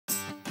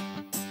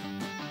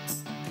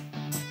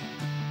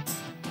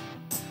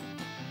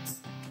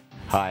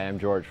Hi, I'm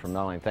George from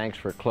Melling. Thanks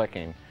for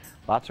clicking.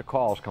 Lots of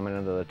calls coming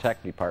into the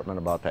tech department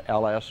about the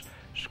LS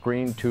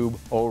screen tube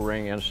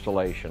O-ring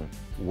installation.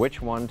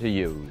 Which one to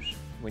use?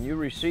 When you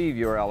receive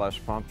your LS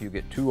pump, you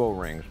get two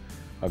O-rings,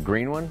 a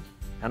green one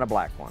and a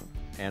black one,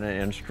 and an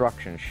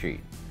instruction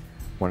sheet.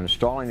 When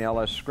installing the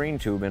LS screen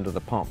tube into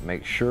the pump,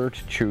 make sure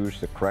to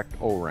choose the correct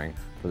O-ring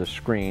for the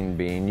screen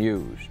being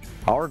used.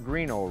 Our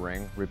green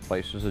O-ring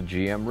replaces the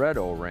GM red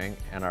O-ring,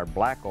 and our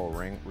black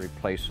O-ring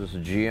replaces the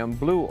GM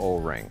blue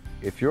O-ring.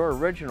 If your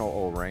original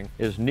O-ring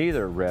is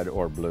neither red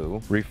or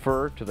blue,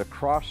 refer to the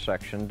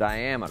cross-section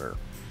diameter.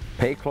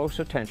 Pay close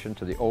attention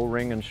to the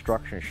O-ring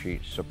instruction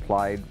sheet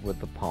supplied with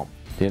the pump.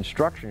 The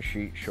instruction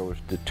sheet shows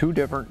the two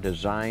different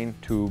design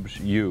tubes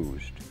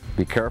used.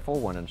 Be careful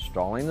when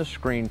installing the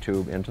screen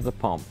tube into the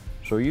pump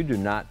so you do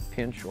not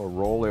pinch or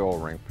roll the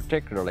O-ring,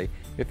 particularly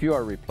if you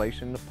are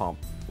replacing the pump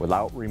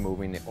without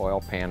removing the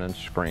oil pan and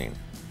screen.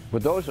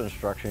 With those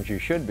instructions, you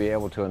should be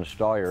able to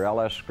install your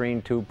LS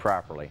screen tube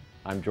properly.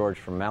 I'm George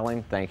from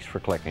Melling. Thanks for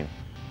clicking.